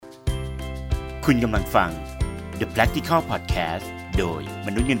คุณกำลังฟัง The Practical Podcast โดยม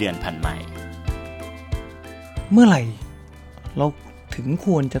นุษย์เงินเดือนพันใหม่เมื่อไหร่เราถึงค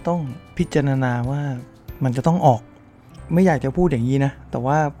วรจะต้องพิจารณาว่ามันจะต้องออกไม่อยากจะพูดอย่างนี้นะแต่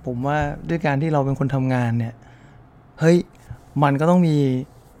ว่าผมว่าด้วยการที่เราเป็นคนทำงานเนี่ยเฮ้ยมันก็ต้องมี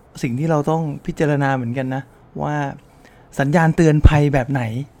สิ่งที่เราต้องพิจารณาเหมือนกันนะว่าสัญญาณเตือนภัยแบบไหน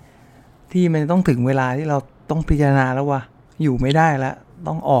ที่มันต้องถึงเวลาที่เราต้องพิจารณาแล้วว่าอยู่ไม่ได้แล้ว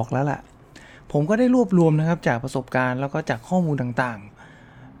ต้องออกแล้วล่ะผมก็ได้รวบรวมนะครับจากประสบการณ์แล้วก็จากข้อมูลต่าง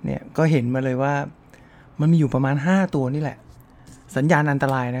ๆเนี่ยก็เห็นมาเลยว่ามันมีอยู่ประมาณ5ตัวนี่แหละสัญญาณอันต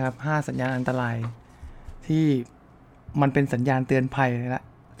รายนะครับ5สัญญาณอันตรายที่มันเป็นสัญญาณเตือนภัยเลยละ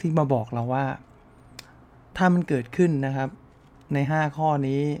ที่มาบอกเราว่าถ้ามันเกิดขึ้นนะครับใน5ข้อ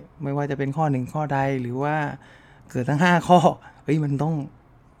นี้ไม่ว่าจะเป็นข้อ1ข้อใดหรือว่าเกิดทั้ง5ข้อเฮ้ยมันต้อง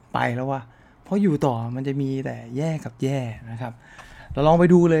ไปแล้วว่ะเพราะอยู่ต่อมันจะมีแต่แย่กับแย่นะครับเราลองไป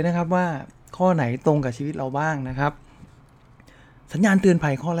ดูเลยนะครับว่าข้อไหนตรงกับชีวิตเราบ้างนะครับสัญญาณเตือนภั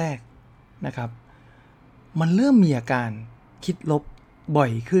ยข้อแรกนะครับมันเริ่มมีอาการคิดลบบ่อ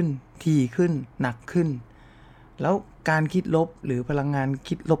ยขึ้นถี่ขึ้นหนักขึ้นแล้วการคิดลบหรือพลังงาน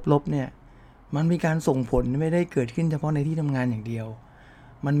คิดลบๆเนี่ยมันมีการส่งผลไม่ได้เกิดขึ้นเฉพาะในที่ทำงานอย่างเดียว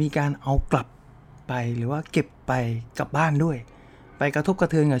มันมีการเอากลับไปหรือว่าเก็บไปกลับบ้านด้วยไปกระทบกระ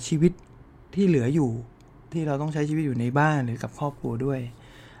เทือนกับชีวิตที่เหลืออยู่ที่เราต้องใช้ชีวิตอยู่ในบ้านหรือกับครอบครัวด้วย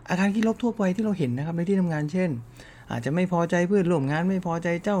อาการคิดลบทั่วไปที่เราเห็นนะครับในที่ทำงานเช่นอาจจะไม่พอใจเพื่อนร่วมงานไม่พอใจ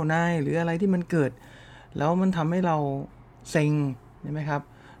เจ้านายหรืออะไรที่มันเกิดแล้วมันทำให้เราเซ็งใช่ไหมครับ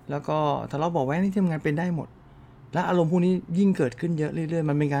แล้วก็ทะเลาะเบาะแว้งในที่ทำงานเป็นได้หมดและอารมณ์พวกนี้ยิ่งเกิดขึ้นเยอะเรื่อยๆ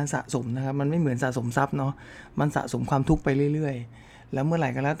มันเป็นการสะสมนะครับมันไม่เหมือนสะสมทรัพย์เนาะมันสะสมความทุกข์ไปเรื่อยๆแล้วเมื่อไหร่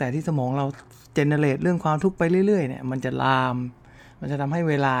ก็แล้วแต่ที่สมองเราเจเนเรตเรื่องความทุกข์ไปเรื่อยๆเนี่ยมันจะลามมันจะทำให้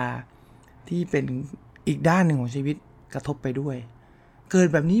เวลาที่เป็นอีกด้านหนึ่งของชีวิตกระทบไปด้วยเกิด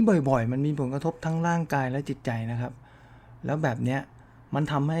แบบนี้บ่อยๆมันมีผลกระทบทั้งร่างกายและจิตใจนะครับแล้วแบบเนี้ยมัน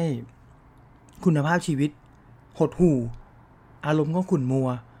ทำให้คุณภาพชีวิตหดหู่อารมณ์ก็ขุ่นมัว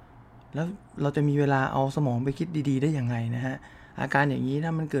แล้วเราจะมีเวลาเอาสมองไปคิดดีๆได้ยังไงนะฮะอาการอย่างนี้ถ้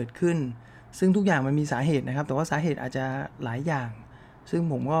ามันเกิดขึ้นซึ่งทุกอย่างมันมีสาเหตุนะครับแต่ว่าสาเหตุอาจจะหลายอย่างซึ่ง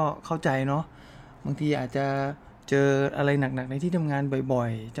ผมก็เข้าใจเนาะบางทีอาจจะเจออะไรหนักๆในที่ทำงานบ่อ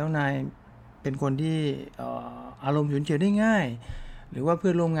ยๆเจ้านายเป็นคนที่อารมณ์ฉุนเฉียวได้ง่ายหรือว่าเพื่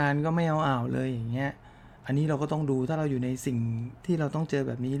อนร่วมงานก็ไม่เอาเลยอย่างเงี้ยอันนี้เราก็ต้องดูถ้าเราอยู่ในสิ่งที่เราต้องเจอแ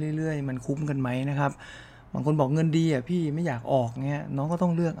บบนี้เรื่อยๆมันคุ้มกันไหมนะครับบางคนบอกเงินดีอ่ะพี่ไม่อยากออกเงี้ยน้องก็ต้อ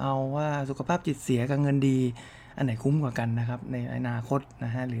งเลือกเอาว่าสุขภาพจิตเสียกับเงินดีอันไหนคุ้มกว่ากันนะครับในอนาคตน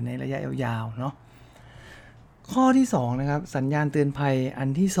ะฮะหรือในระยะยาวๆเนาะข้อที่2นะครับสัญญาณเตือนภัยอัน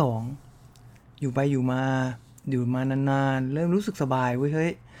ที่2อยู่ไปอยู่มานานๆเริ่มรู้สึกสบายเว้ยเฮ้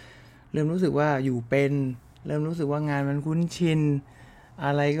ยเริ่มรู้สึกว่าอยู่เป็นเริ่มรู้สึกว่างานมันคุ้นชินอ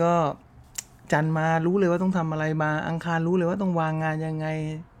ะไรก็จันทร์มารู้เลยว่าต้องทำอะไรมาอังคารรู้เลยว่าต้องวางงานยังไง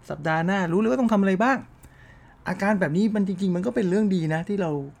สัปดาห์หน้ารู้เลยว่าต้องทำอะไรบ้างอาการแบบนี้มันจริงๆมันก็เป็นเรื่องดีนะที่เร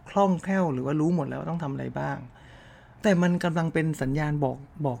าคล่องแคล่วหรือว่ารู้หมดแล้วต้องทำอะไรบ้างแต่มันกำลังเป็นสัญญาณ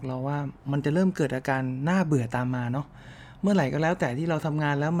บอกเราว่ามันจะเริ่มเกิดอาการน่าเบื่อตามมาเนาะเมื่อไหร่ก็แล้วแต่ที่เราทำง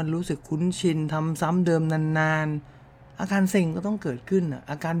านแล้วมันรู้สึกคุ้นชินทำซ้ำเดิมนานๆอาการเซ็งก็ต้องเกิดขึ้น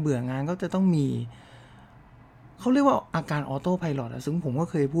อาการเบื่องานก็จะต้องมีเขาเรียกว่าอาการออโต้ไพลอตซึ่งผมก็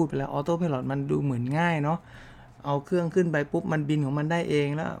เคยพูดไปแล้วออโต้ไพลอตมันดูเหมือนง่ายเนาะเอาเครื่องขึ้นไปปุ๊บมันบินของมันได้เอง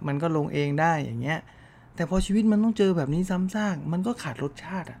แล้วมันก็ลงเองได้อย่างเงี้ยแต่พอชีวิตมันต้องเจอแบบนี้ซ้ำซากมันก็ขาดรสช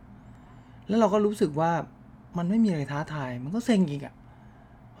าติแล้วเราก็รู้สึกว่ามันไม่มีอะไรท้าทายมันก็เซ็งอีก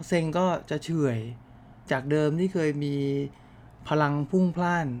พอเซ็งก็จะเฉื่อยจากเดิมที่เคยมีพลังพุ่งพ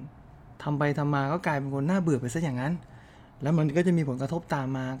ล่านทำไปทำมาก็กลายเป็นคนน่าเบื่อไปซะอย่างนั้นแล้วมันก็จะมีผลกระทบตาม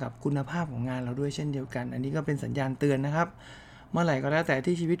มากับคุณภาพของงานเราด้วยเช่นเดียวกันอันนี้ก็เป็นสัญญาณเตือนนะครับเมื่อไหร่ก็แล้วแต่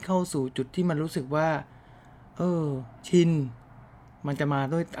ที่ชีวิตเข้าสู่จุดที่มันรู้สึกว่าชินมันจะมา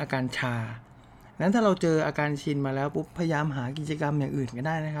ด้วยอาการชานั้นถ้าเราเจออาการชินมาแล้วปุ๊บพยายามหากิจกรรมอย่างอื่นก็ไ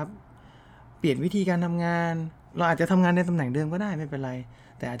ด้นะครับเปลี่ยนวิธีการทำงานเราอาจจะทำงานในตำแหน่งเดิมก็ได้ไม่เป็นไร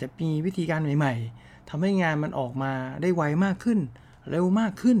แต่อาจจะมีวิธีการใหม่ๆทำให้งานมันออกมาได้ไวมากขึ้นเร็วมา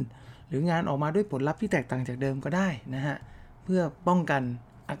กขึ้นหรืองานออกมาด้วยผลลัพธ์ที่แตกต่างจากเดิมก็ได้นะฮะเพื่อป้องกัน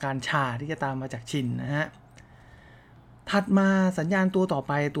อาการชาที่จะตามมาจากชินนะฮะถัดมาสัญญาณตัวต่อไ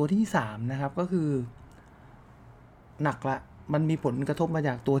ปตัวที่3นะครับก็คือหนักละมันมีผลกระทบมาจ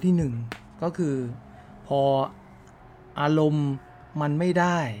ากตัวที่1ก็คือพออารมณ์มันไม่ไ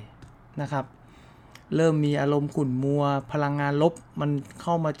ด้นะครับเริ่มมีอารมณ์ขุ่นมัวพลังงานลบมันเ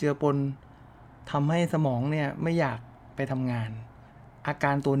ข้ามาเจือปนทำให้สมองเนี่ยไม่อยากไปทำงานอาก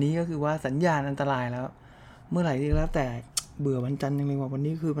ารตัวนี้ก็คือว่าสัญญาณอันตรายแล้วเมื่อไหร่ที่แล้วแต่เบื่อวันจันทร์ยังเลยว่าวัน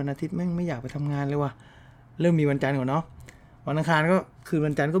นี้คือวันอาทิตย์แม่งไม่อยากไปทำงานเลยว่ะเริ่มมีวันจันทร์ก่อนเนาะ วันอังคารก็คืน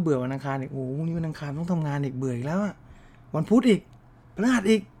วันจันทร์ก็เบื่อวันอังคารอีกโอ้โหนี่วันอังคารต้องทำงานอีกเบื่ออีกแล้วอะวันพุธอีกพฤหัส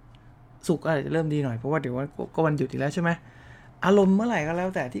อีกศุกร์อาจจะเริ่มดีหน่อยเพราะว่าเดี๋ยวก็วันหยุดอีกแล้วใช่ไหมอารมณ์เมื่อไหร่ก็แล้ว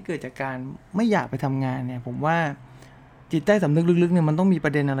แต่ที่เกิดจากการไม่อยากไปทำงานเนี่ยผมว่าจิตใต้สำนึกลึกๆเนี่ยมันต้องมีปร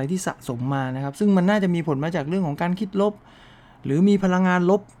ะเด็นอะไรที่สะสมมานะครับซึ่งมันน่าจะมีผลมาจากเรื่องของการคิดลบหรือมีพลังงาน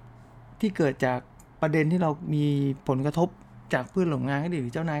ลบที่เกิดจากประเด็นที่เรามีผลกระทบจากเพื่อนร่วมงานก็ดีหรื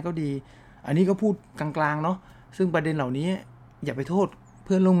อเจ้านายก็ดีอันนี้ก็พูดกลางๆเนาะซึ่งประเด็นเหล่านี้อย่าไปโทษเ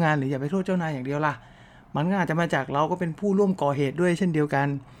พื่อนร่วมงานหรืออย่าไปโทษเจ้านายอย่างเดียวล่ะมันก็อาจจะมาจากเราก็เป็นผู้ร่วมก่อเหตุด้วยเช่นเดียวกัน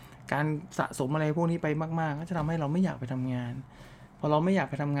การสะสมอะไรพวกนี้ไปมากๆก็จะทำให้เราไม่อยากไปทำงานพอเราไม่อยาก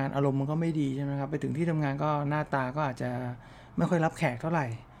ไปทำงานอารมณ์มันก็ไม่ดีใช่ไหมครับไปถึงที่ทำงานก็หน้าตาก็อาจจะไม่ค่อยรับแขกเท่าไหร่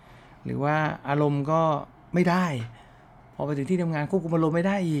หรือว่าอารมณ์ก็ไม่ได้พอไปถึงที่ทำงานควบคุมอารมณ์ไม่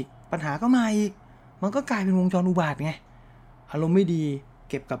ได้อีกปัญหาก็มาอีกมันก็กลายเป็นวงจรอุบาทไงอารมณ์ไม่ดี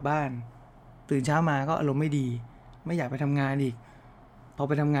เก็บกลับบ้านตื่นเช้ามาก็อารมณ์ไม่ดีไม่อยากไปทำงานอีกพอ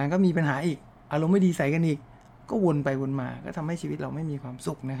ไปทำงานก็มีปัญหาอีกอารมณ์ไม่ดีใส่กันอีกก็วนไปวนมาก็ทำให้ชีวิตเราไม่มีความ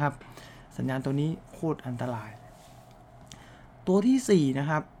สุขนะครับสัญญาณตัวนี้โคตรอันตรายตัวที่4นะ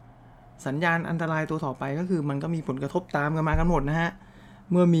ครับสัญญาณอันตรายตัวต่อไปก็คือมันก็มีผลกระทบตามกันมากันหมดนะฮะ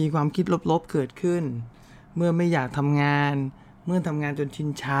เมื่อมีความคิดลบๆเกิดขึ้นเมื่อไม่อยากทำงานเมื่อทำงานจนชิน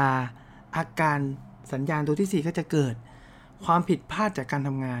ชาอาการสัญญาณตัวที่4ก็จะเกิดความผิดพลาดจากการท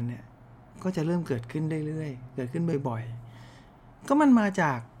ำงานเนี่ยก็จะเริ่มเกิดขึ้นเรื่อยๆเกิดขึ้นบ่อยๆก็มันมาจ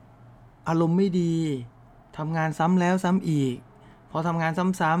ากอารมณ์ไม่ดีทำงานซ้ำแล้วซ้ำอีกพอทำงาน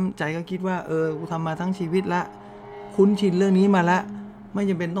ซ้ำๆใจก็คิดว่ากูทำมาทั้งชีวิตละคุ้นชินเรื่องนี้มาละไม่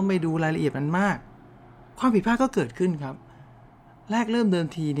จำเป็นต้องไปดูรายละเอียดมันมากความผิดพลาดก็เกิดขึ้นครับแรกเริ่มเดิม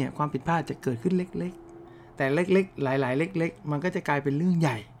ทีเนี่ยความผิดพลาดจะเกิดขึ้นเล็กๆแต่เล็กๆหลายๆเล็กๆมันก็จะกลายเป็นเรื่องให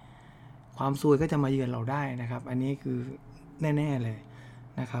ญ่ความซวยก็จะมาเยือนเราได้นะครับอันนี้คือแน่ๆเลย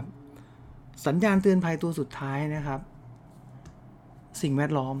นะครับสัญญาณเตือนภัยตัวสุดท้ายนะครับสิ่งแว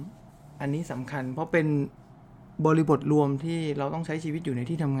ดล้อมอันนี้สำคัญเพราะเป็นบริบทรวมที่เราต้องใช้ชีวิตอยู่ใน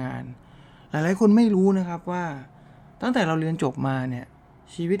ที่ทำงานหลายๆคนไม่รู้นะครับว่าตั้งแต่เราเรียนจบมาเนี่ย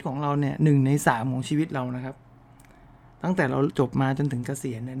ชีวิตของเราเนี่ย1 ใน 3ของชีวิตเรานะครับตั้งแต่เราจบมาจนถึงเก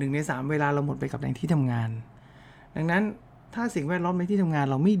ษียณเนี่ย1 ใน 3เวลาเราหมดไปกับในที่ทำงานดังนั้นถ้าสิ่งแวดล้อมในที่ทำงาน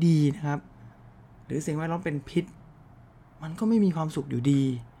เราไม่ดีนะครับหรือสิ่งแวดล้อมเป็นพิษมันก็ไม่มีความสุขอยู่ดี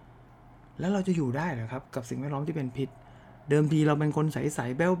แล้วเราจะอยู่ได้เหรอครับกับสิ่งแวดล้อมที่เป็นพิษเดิมทีเราเป็นคนใส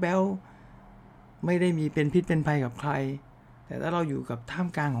ๆแบ๊วๆไม่ได้มีเป็นพิษเป็นภัยกับใครแต่ถ้าเราอยู่กับท่าม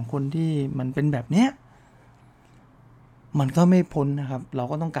กลางของคนที่มันเป็นแบบเนี้ยมันก็ไม่พ้นนะครับเรา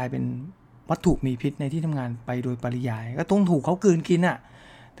ก็ต้องกลายเป็นวัตถุมีพิษในที่ทำงานไปโดยปริยายก็ต้องถูกเขากลืนกินอ่ะ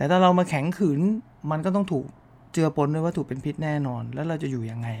แต่ถ้าเรามาแข็งขืนมันก็ต้องถูกเจือปนด้วยวัตถุเป็นพิษแน่นอนแล้วเราจะอยู่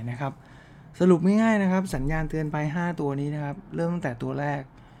ยังไงนะครับสรุปง่ายๆนะครับสัญญาณเตือนภัย5ตัวนี้นะครับเริ่มตั้งแต่ตัวแรก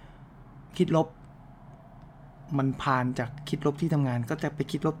คิดลบมันผ่านจากคิดลบที่ทำงานก็จะไป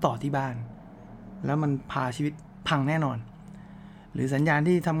คิดลบต่อที่บ้านแล้วมันพาชีวิตพังแน่นอนหรือสัญญาณ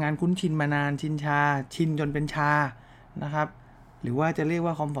ที่ทำงานคุ้นชินมานานชินชาชินจนเป็นชานะครับหรือว่าจะเรียก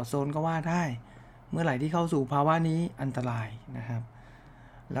ว่าคอมฟอร์ตโซนก็ว่าได้เมื่อไหร่ที่เข้าสู่ภาวะนี้อันตรายนะครับ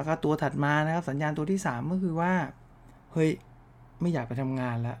แล้วก็ตัวถัดมานะครับสัญญาณตัวที่3ก็คือว่าเฮ้ยไม่อยากไปทำง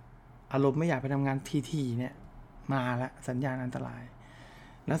านแล้วอารมณ์ไม่อยากไปทำงานทีๆเนี่ยมาแล้วสัญญาณอันตราย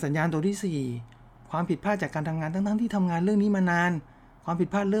แล้วสัญญาณตัวที่4ความผิดพลาดจากการทำงานทั้งที่ทำงานเรื่องนี้มานานความผิด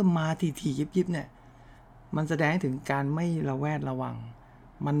พลาดเริ่มมาทีๆยิบๆเนี่ยมันแสดงถึงการไม่ระแวดระวัง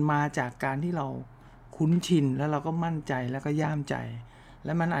มันมาจากการที่เราคุ้นชินแล้วเราก็มั่นใจแล้วก็ย่ามใจแล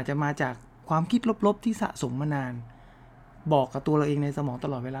ะมันอาจจะมาจากความคิดลบๆที่สะสมมานานบอกกับตัวเราเองในสมองต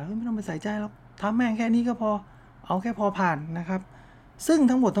ลอดเวลาไม่ต้องไปใส่ใจหรอกทำแม่งแค่นี้ก็พอเอาแค่พอผ่านนะครับซึ่ง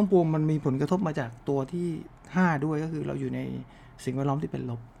ทั้งหมดทั้งปวงมันมีผลกระทบมาจากตัวที่5ด้วยก็คือเราอยู่ในสิ่งแวดล้อมที่เป็น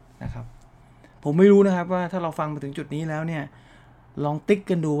ลบนะครับผมไม่รู้นะครับว่าถ้าเราฟังมาถึงจุดนี้แล้วเนี่ยลองติ๊ก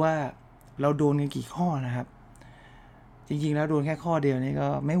กันดูว่าเราโดนกันกี่ข้อนะครับจริงๆแล้วโดนแค่ข้อเดียวนี่ก็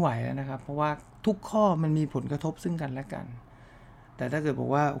ไม่ไหวแล้วนะครับเพราะว่าทุกข้อมันมีผลกระทบซึ่งกันและกันแต่ถ้าเกิดบอก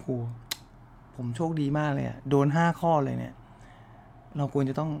ว่าโอ้โหผมโชคดีมากเลยอะโดน5ข้อเลยเนี่ยเราควร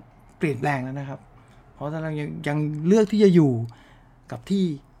จะต้องเปลี่ยนแปลงแล้วนะครับเพราะถ้าเรายังเลือกที่จะอยู่กับที่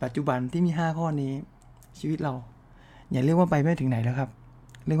ปัจจุบันที่มี5ข้อนี้ชีวิตเราอย่าเรียกว่าไปไม่ถึงไหนแล้วครับ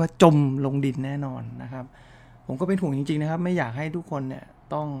เรียกว่าจมลงดินแน่นอนนะครับผมก็เป็นห่วงจริงๆนะครับไม่อยากให้ทุกคนเนี่ย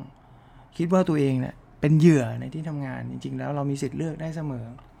ต้องคิดว่าตัวเองเนี่ยเป็นเหยื่อในที่ทำงานจริงๆแล้วเรามีสิทธิ์เลือกได้เสมอ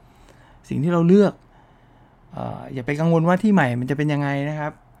สิ่งที่เราเลือกอย่าไปกังวลว่าที่ใหม่มันจะเป็นยังไงนะครั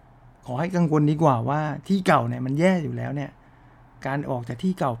บขอให้กังวลดีกว่าว่าที่เก่าเนี่ยมันแย่อยู่แล้วเนี่ยการออกจาก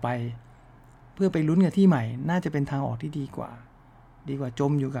ที่เก่าไปเพื่อไปลุ้นกับที่ใหม่น่าจะเป็นทางออกที่ดีกว่าจ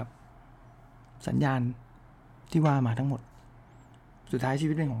มอยู่กับสัญญาณที่ว่ามาทั้งหมดสุดท้ายชี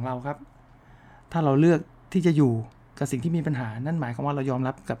วิตเป็นของเราครับถ้าเราเลือกที่จะอยู่ กับสิ่งที่มีปัญหานั่นหมายความว่าเรายอม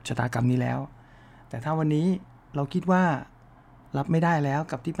รับกับชะตากรรมนี้แล้วแต่ถ้าวันนี้เราคิดว่ารับไม่ได้แล้ว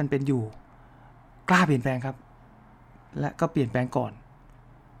กับที่มันเป็นอยู่กล้าเปลี่ยนแปลงครับและก็เปลี่ยนแปลงก่อน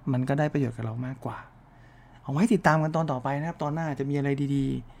มันก็ได้ประโยชน์กับเรามากกว่าเอาไว้ติดตามกันตอนต่อไปนะครับตอนหน้าจะมีอะไรดี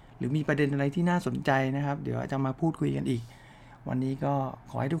ๆหรือมีประเด็นอะไรที่น่าสนใจนะครับเดี๋ยวจะมาพูดคุยกันอีกวันนี้ก็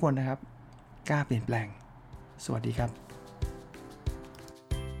ขอให้ทุกคนนะครับกล้าเปลี่ยนแปลงสวัสดีครับ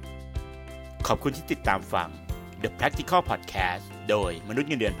ขอบคุณที่ติดตามฟัง The Practical Podcast โดยมนุษย์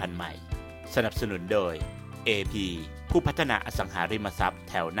เงินเดือนพันใหม่สนับสนุนโดย AP ผู้พัฒนาอสังหาริมทรัพย์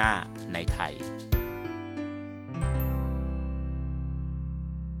แถวหน้าในไทย